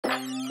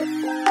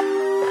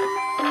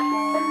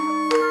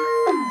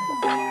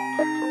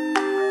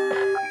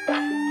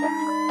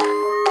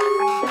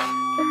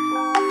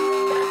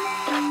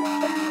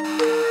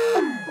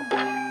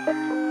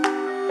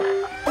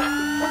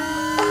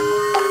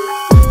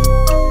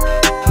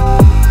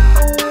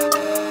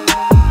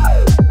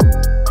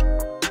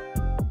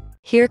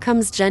Here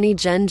comes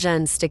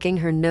Jen sticking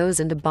her nose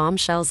into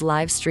Bombshell's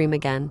live stream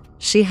again.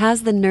 She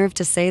has the nerve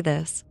to say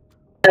this.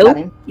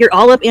 Oh, you're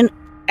all up in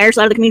our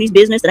side of the community's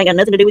business that ain't got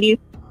nothing to do with you.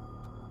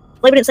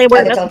 Flava didn't say a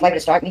word. Telling Flava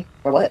to strike me,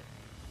 or what?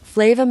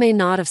 Flava may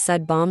not have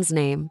said Bomb's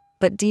name,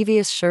 but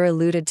Devious sure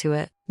alluded to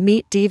it.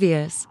 Meet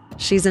Devious.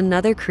 She's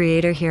another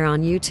creator here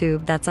on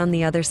YouTube that's on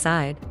the other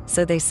side,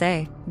 so they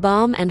say.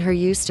 Bomb and her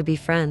used to be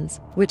friends,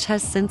 which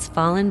has since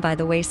fallen by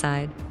the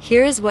wayside.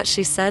 Here is what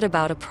she said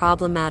about a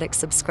problematic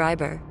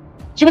subscriber.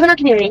 She was in our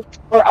community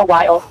for a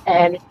while,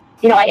 and,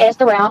 you know, I asked,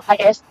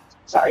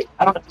 sorry,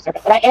 I don't know if you said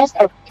that, but I asked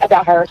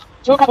about her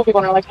to a couple people,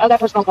 and they're like, oh, that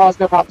person will cause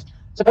no problems.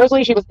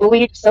 Supposedly, she was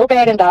bullied so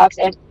bad in docs,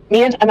 and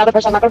me and another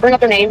person, I'm not going to bring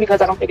up their name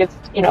because I don't think it's,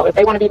 you know, if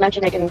they want to be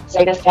mentioned, they can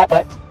say it in the chat,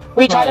 but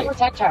we try to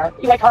protect her,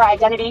 like her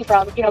identity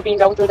from, you know, being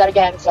going through that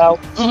again. So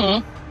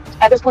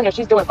at this point, if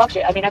she's doing fuck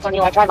shit, I mean, that's on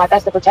you. I try my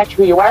best to protect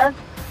who you were.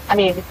 I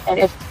mean, and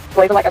if,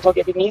 like I told you,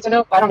 if you need to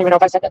know, I don't even know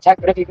if I said that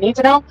text, but if you need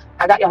to know,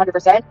 I got you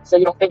 100%. So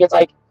you don't think it's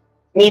like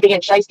me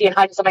being shiesty and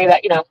hiding somebody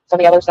that, you know, from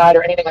the other side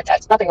or anything like that.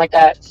 It's nothing like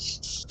that.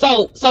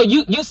 So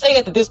you say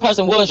that this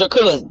person was your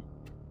cousin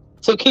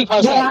to keep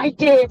her safe? Yeah, I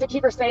did, to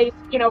keep her safe,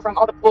 you know, from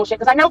all the bullshit.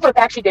 Because I know for a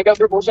fact she did go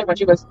through bullshit when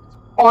she was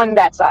on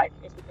that side,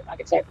 if I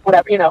could say,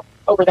 whatever, you know,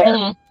 over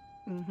there.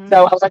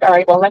 So I was like, all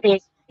right, well, let me,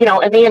 you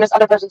know, and me and this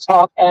other person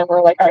talk, and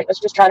we're like, all right,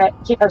 let's just try to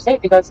keep her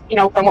safe because, you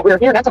know, from what we were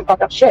hearing, that's some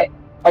fucked up shit.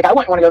 Like, I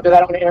wouldn't want to go through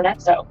that on the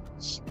internet. So,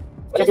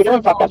 but if you're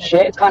doing fucked up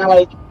shit, it's kind of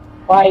like,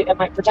 why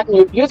am I protecting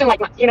you? Using, like,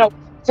 my, you know,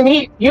 to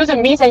me,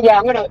 using me saying, yeah,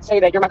 I'm going to say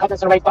that you're my cousin,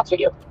 so nobody fucks with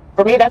you.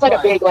 For me, that's like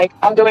a big, like,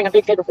 I'm doing a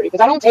big favor for you.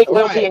 Because I don't take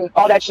loyalty and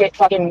all that shit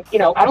fucking, you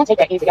know, I don't take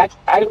that easy.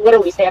 I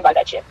literally stand by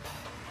that shit.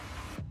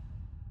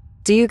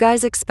 Do you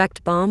guys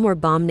expect Bomb or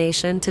Bomb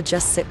Nation to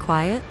just sit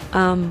quiet?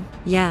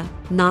 Yeah,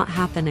 not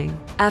happening.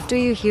 After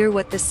you hear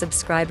what this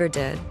subscriber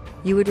did,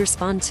 you would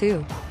respond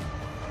too.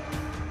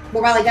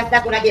 Well, Riley,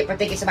 that's what I get for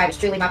thinking somebody was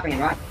truly my friend,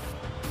 right?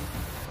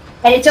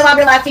 And until I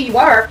realized who you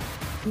were,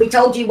 we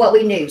told you what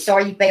we knew.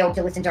 Sorry you failed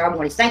to listen to our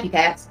warnings. Thank you,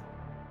 Pats.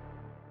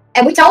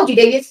 And we told you,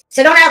 Devious.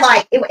 So don't act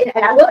like it.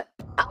 And I was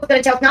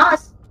going to tell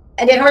Nas,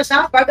 and then her and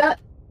Nas broke up.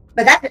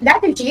 But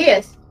that's who she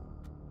is.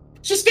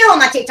 She's still on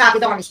my TikTok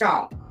as Army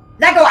Strong.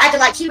 That girl acted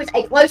like she was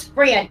a close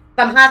friend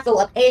from high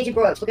school of Angie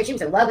Brooks because she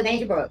was in love with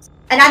Angie Brooks.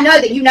 And I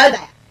know that you know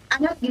that. I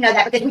know that you know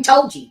that because we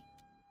told you.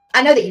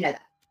 I know that you know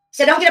that.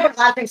 So don't get up on a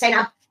live stream saying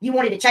you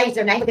wanted to change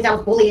their name because I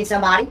was bullying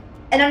somebody.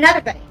 And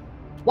another thing,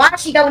 why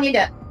is she going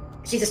into,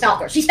 she's a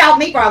stalker. She stalked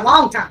me for a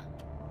long time.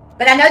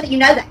 But I know that you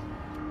know that.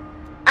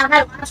 I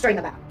had a live stream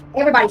about it.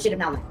 Everybody should have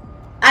known that.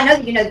 I know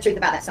that you know the truth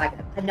about that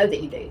psycho. I know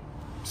that you do.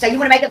 So you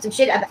want to make up some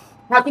shit about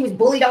how she was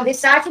bullied on this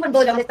side? She wasn't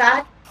bullied on this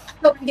side.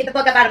 I told her to get the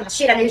fuck up out of my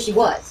shit. I knew who she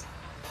was.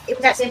 It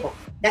was that simple.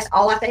 That's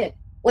all I said.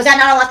 Was that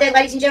not all I said,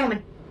 ladies and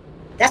gentlemen?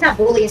 That's not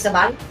bullying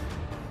somebody.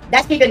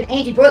 That's keeping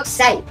Angie Brooks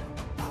safe.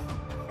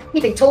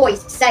 Keeping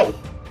toys safe.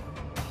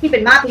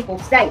 Keeping my people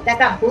safe. That's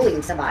not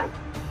bullying somebody.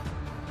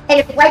 And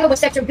if Flava was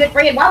such a good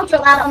friend, why would you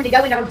allow them to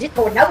go into her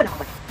Discord and open all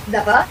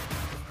the fuck?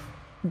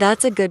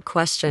 That's a good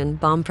question,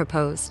 Bomb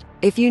proposed.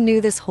 If you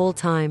knew this whole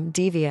time,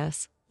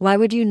 Devious, why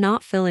would you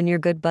not fill in your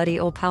good buddy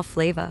old pal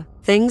Flava?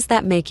 Things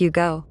that make you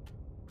go,